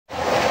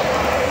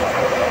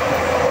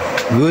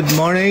Good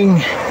morning.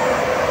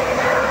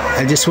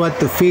 I just want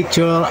to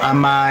feature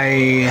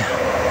my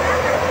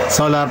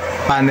solar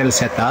panel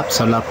setup,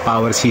 solar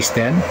power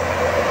system,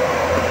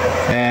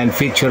 and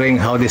featuring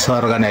how this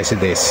organized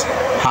this.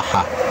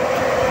 Haha.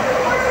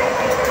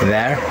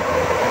 There,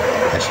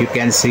 as you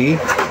can see,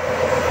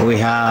 we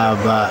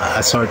have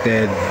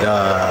assorted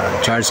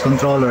charge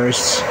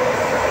controllers.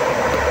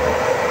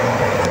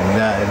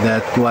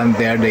 That one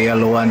there, the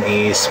yellow one,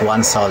 is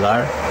one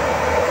solar.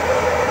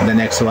 The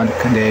next one,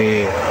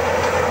 the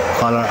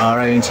color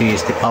orange,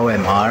 is the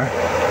OMR,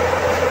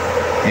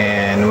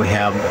 and we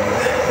have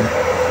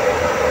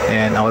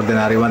an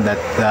ordinary one.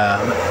 That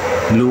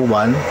blue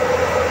one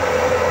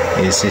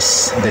is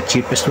the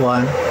cheapest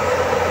one.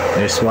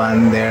 There's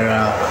one there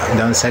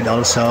downside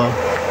also,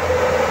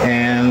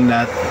 and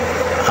that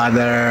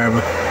other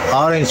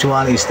orange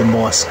one is the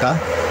Bosca.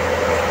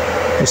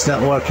 It's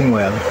not working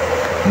well,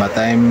 but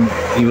I'm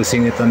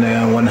using it on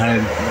a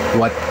 100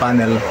 watt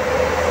panel,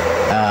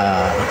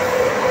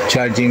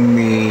 charging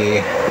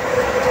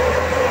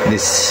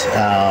this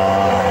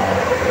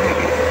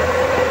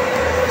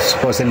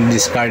supposedly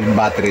discarded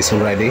batteries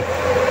already,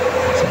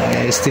 so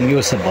it's still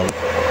usable.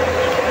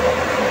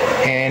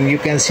 And you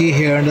can see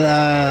here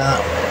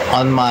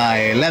on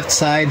my left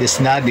side is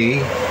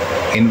Nadi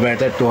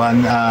inverter to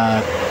one.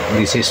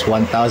 This is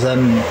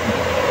 1000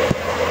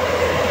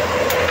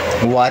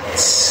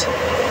 watts,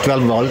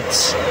 12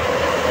 volts.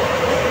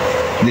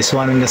 This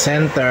one in the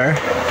center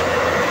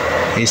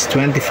is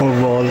 24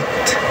 volt.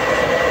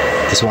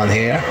 This one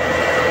here,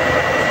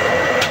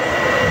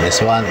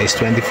 this one is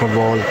 24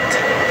 volt.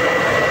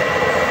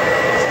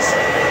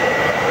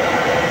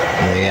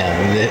 Yeah,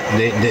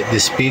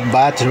 these big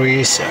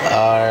batteries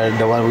are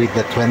the one with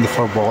the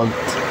 24 volt,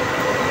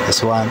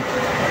 this one,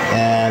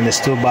 and these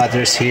two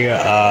batteries here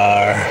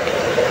are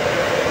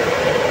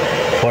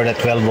for the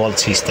 12 volt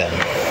system.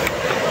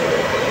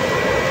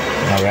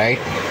 All right,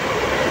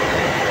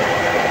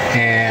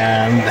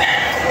 and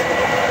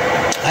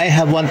I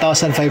have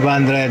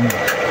 1500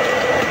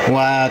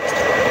 watt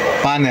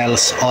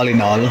panels all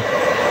in all,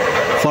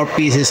 4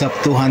 pieces of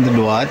 200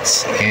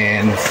 watts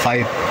and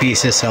 5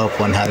 pieces of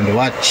 100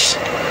 watts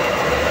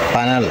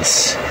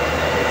panels.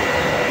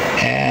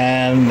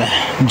 And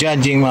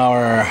judging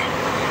our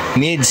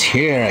needs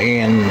here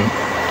in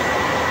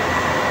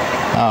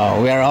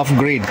we are off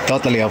grid,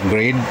 totally off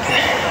grid,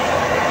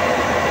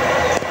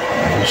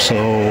 so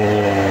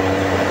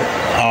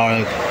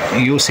our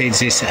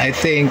usage is, I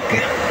think,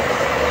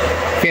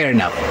 fair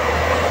enough.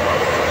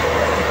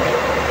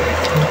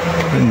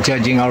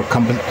 Judging our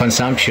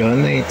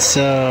consumption, it's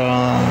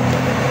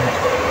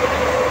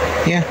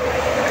yeah,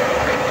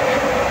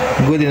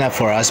 good enough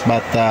for us.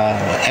 But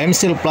I'm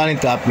still planning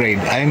to upgrade.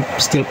 I'm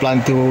still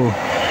planning to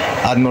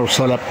add more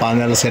solar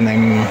panels, and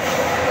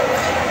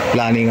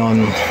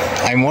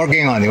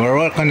we're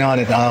working on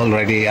it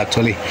already.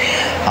 Actually,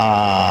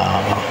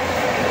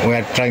 we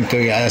are trying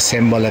to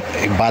assemble a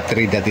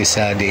battery that is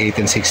the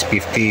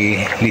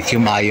 18650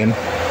 lithium ion.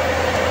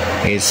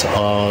 It's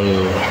all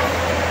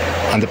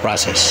on the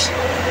process.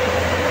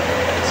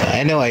 So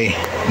anyway,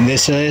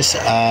 this is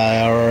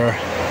our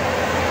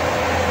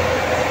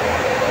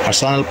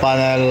solar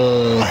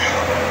panel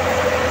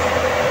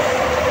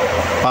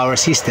power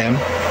system.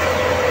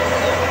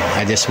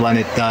 I just want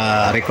it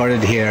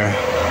recorded here,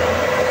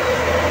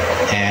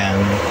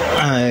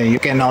 and you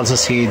can also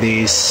see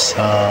these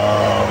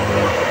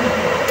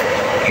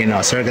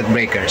circuit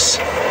breakers,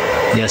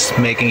 just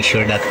making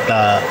sure that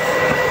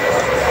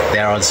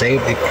they're all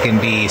safe. It can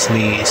be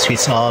easily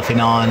switched off and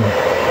on.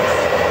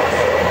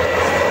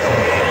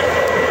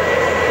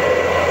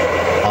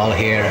 All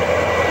here,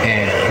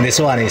 and this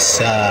one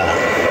is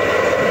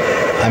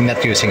I'm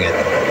not using it.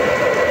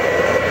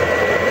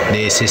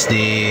 This is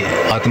the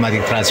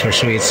automatic transfer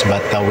switch,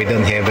 but we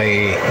don't have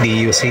a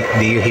DU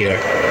here.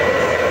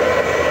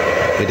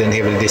 We don't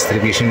have a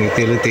distribution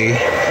utility,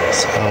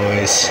 so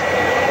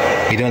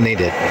we don't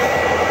need it.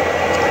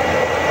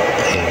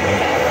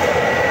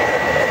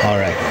 All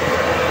right,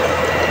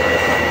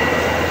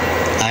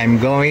 I'm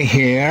going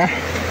here.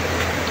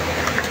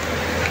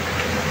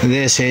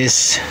 This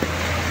is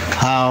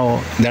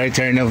how the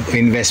return of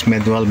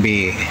investment will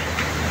be.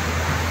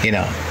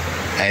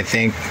 I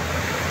think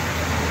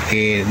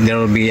there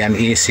will be an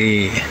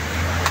easy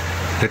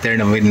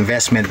return of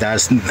investment,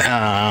 as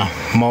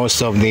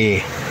most of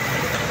the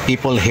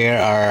people here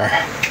are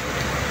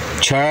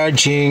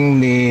charging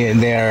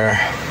their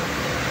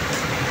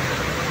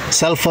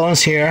cell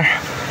phones here,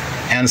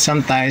 and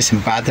sometimes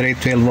battery,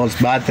 12 volts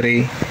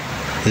battery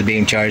is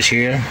being charged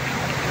here,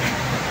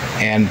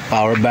 and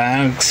power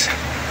banks.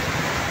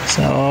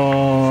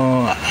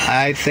 So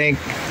I think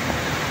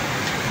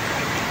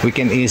we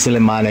can easily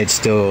manage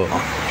to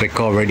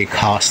recover the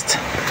cost,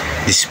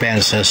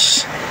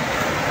 expenses,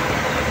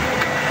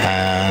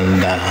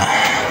 and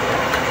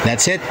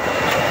that's it.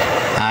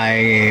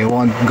 I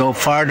won't go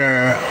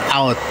further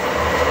out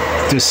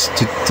to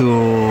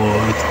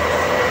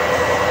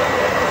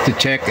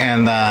check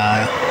and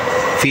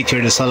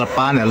feature the solar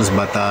panels,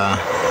 but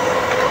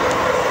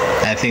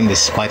I think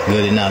this is quite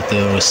good enough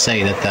to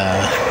say that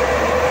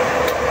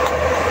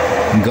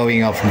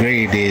going off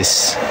grid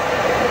is,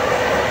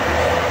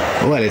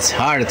 well, it's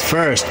hard at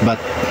first, but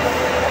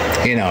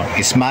you know,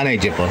 it's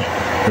manageable,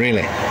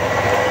 really.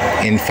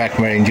 In fact,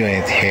 we're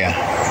enjoying it here.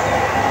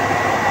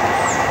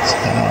 So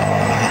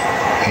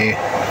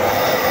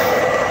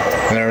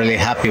we're really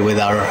happy with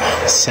our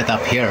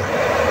setup here.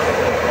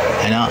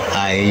 You know,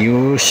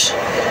 you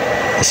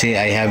see,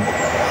 I have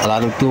a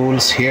lot of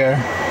tools here,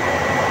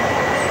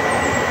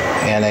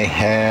 and I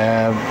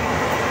have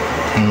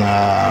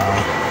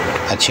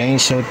a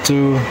chainsaw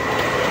too,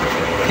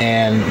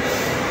 and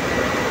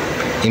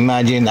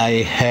imagine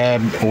we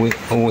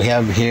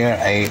have here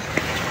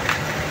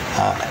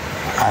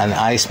an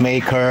ice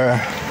maker.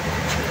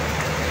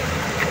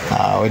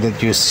 We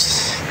don't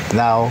use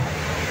now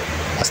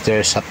as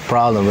there's a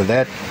problem with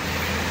that.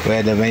 We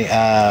had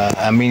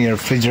a mini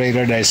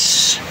refrigerator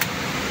that's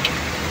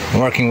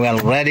working well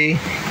already.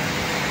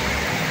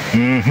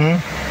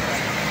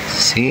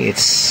 See,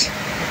 it's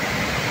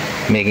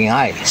making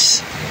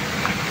ice.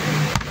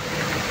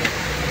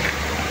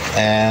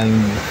 And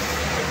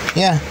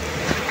yeah,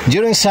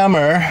 during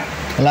summer,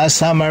 last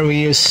summer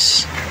we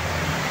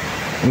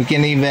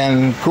can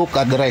even cook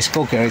at the rice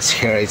cooker. It's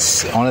here,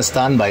 it's on a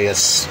standby,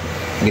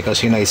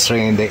 because you know it's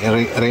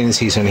rainy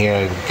season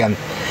here. We can't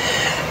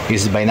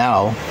use it by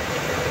now,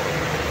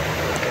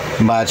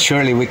 but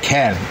surely we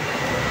can.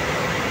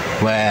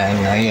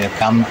 When you know,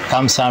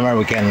 come summer,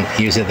 we can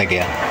use it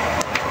again.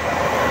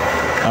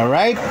 All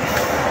right.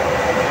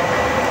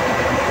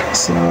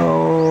 So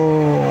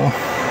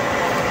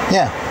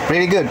yeah,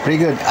 pretty good, pretty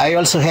good. I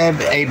also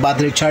have a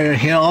battery charger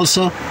here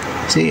also.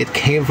 See, it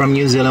came from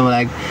New Zealand. When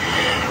I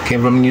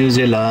came from New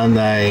Zealand,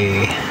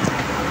 I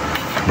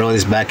brought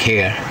this back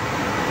here.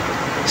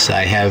 So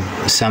I have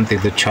something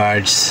to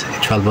charge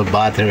a 12-volt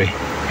battery.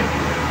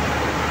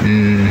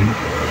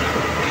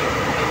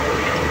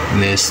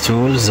 These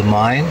tools are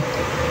mine.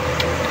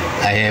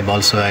 I have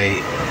also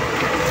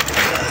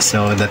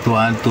that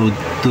one,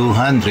 two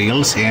hand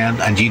drills and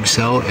a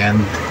jigsaw,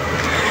 and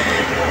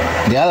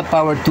the other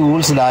power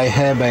tools that I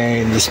have.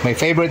 This is my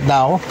favorite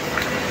now.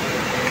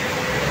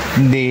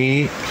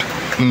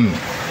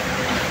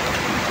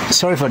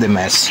 Sorry for the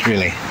mess,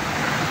 really.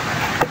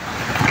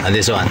 And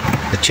this one,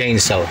 the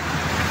chainsaw.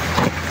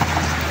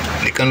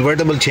 The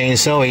convertible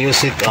chainsaw, I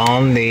use it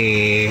on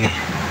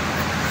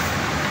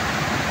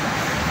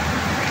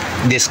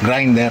this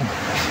grinder.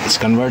 It's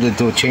converted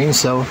to a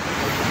chainsaw.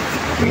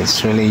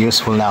 It's really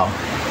useful now.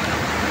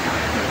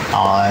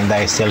 And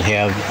I still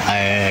have,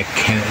 I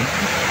can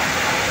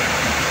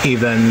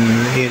even,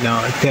 you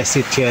know, test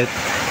it yet,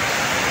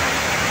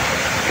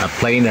 a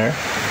planer.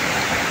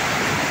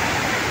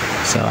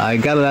 So I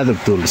got a lot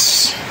of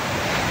tools.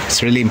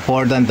 It's really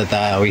important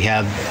that we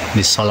have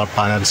this solar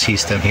panel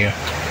system here.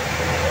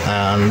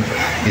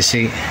 You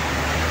see,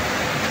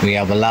 we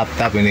have a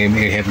laptop, and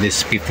we have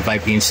this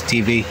 55-inch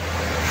TV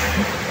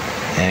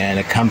and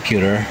a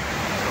computer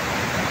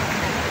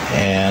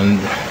and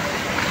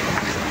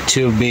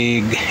two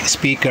big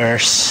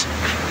speakers,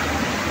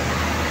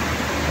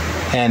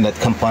 and that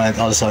component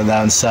also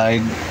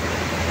downside,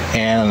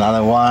 and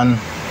another one.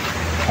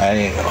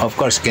 I of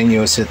course can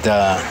use it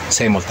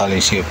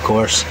simultaneously. Of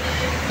course,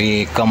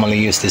 we commonly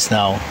use this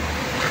now.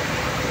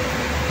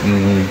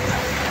 And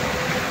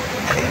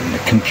the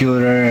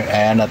computer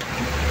and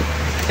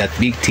that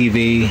big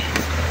TV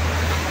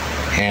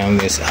and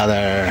this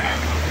other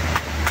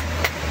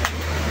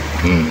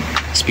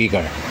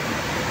speaker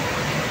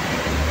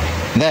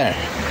there.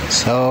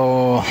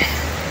 So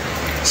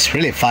it's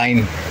really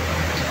fine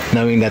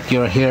knowing that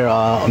you're here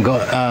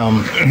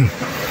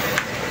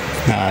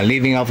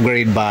living off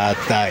grid, but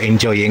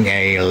enjoying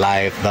a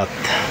life that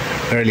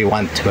I really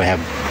want to have.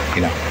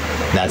 You know,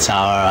 that's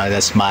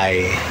my,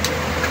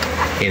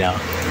 you know,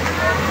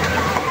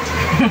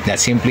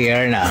 that's simply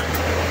Erna,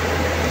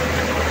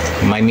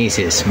 my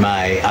missus,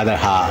 my other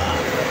half.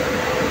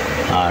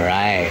 All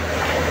right.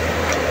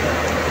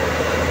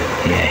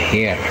 Yeah,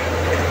 here.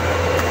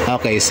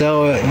 Okay,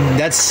 so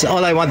that's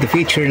all I want to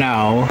feature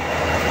now,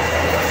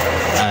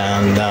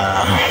 and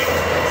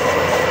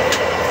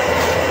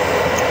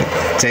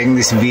taking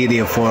this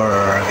video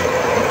for,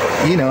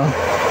 you know,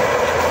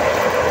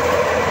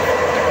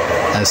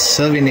 a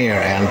souvenir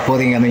and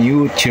putting it on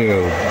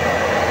YouTube,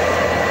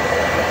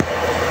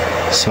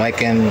 so I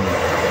can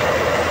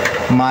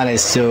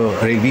manage to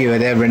review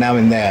it every now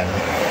and then.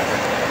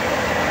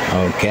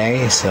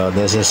 Okay, so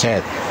this is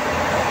it.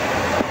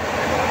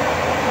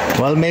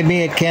 Well,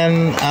 maybe I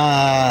can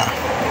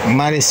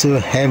manage to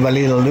have a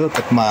little look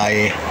at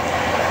my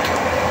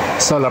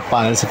solar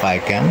panels if I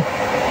can.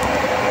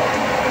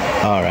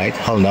 Alright,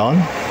 hold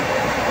on.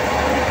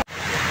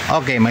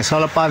 Okay, my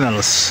solar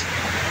panels.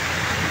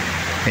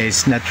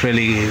 It's not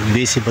really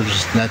visible,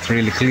 it's not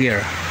really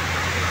clear.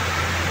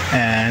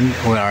 And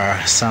we are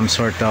some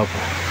sort of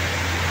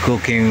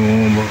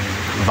cooking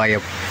via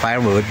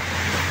firewood.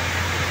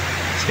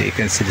 So you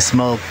can see the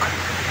smoke.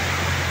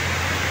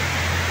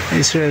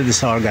 It's really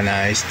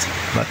disorganized,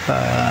 but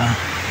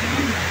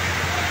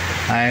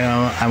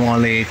I'm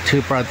only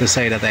too proud to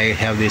say that I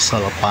have these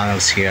solar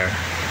panels here,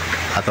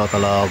 a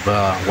total of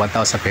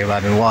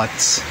 1,500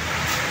 watts.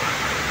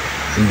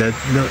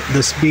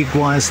 Those big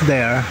ones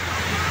there,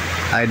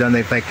 I don't know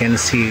if I can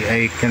see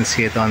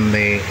it on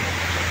the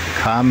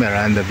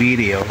camera and the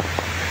video,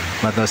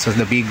 but those are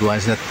the big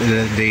ones, that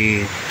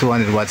the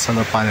 200 watt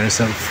solar panels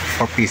of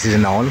 4 pieces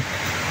in all,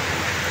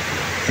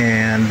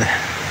 and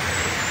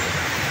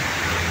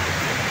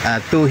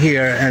 2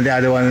 here, and the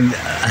other one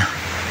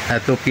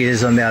 2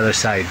 pieces on the other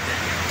side,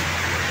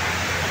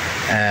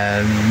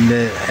 and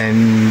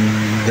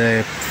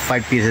the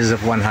 5 pieces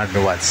of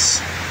 100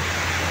 watts.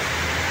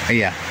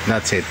 Yeah,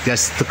 that's it.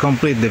 Just to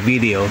complete the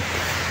video,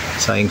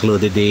 so I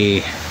included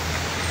the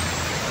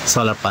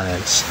solar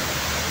panels.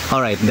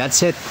 Alright,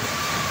 that's it.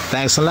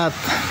 Thanks a lot.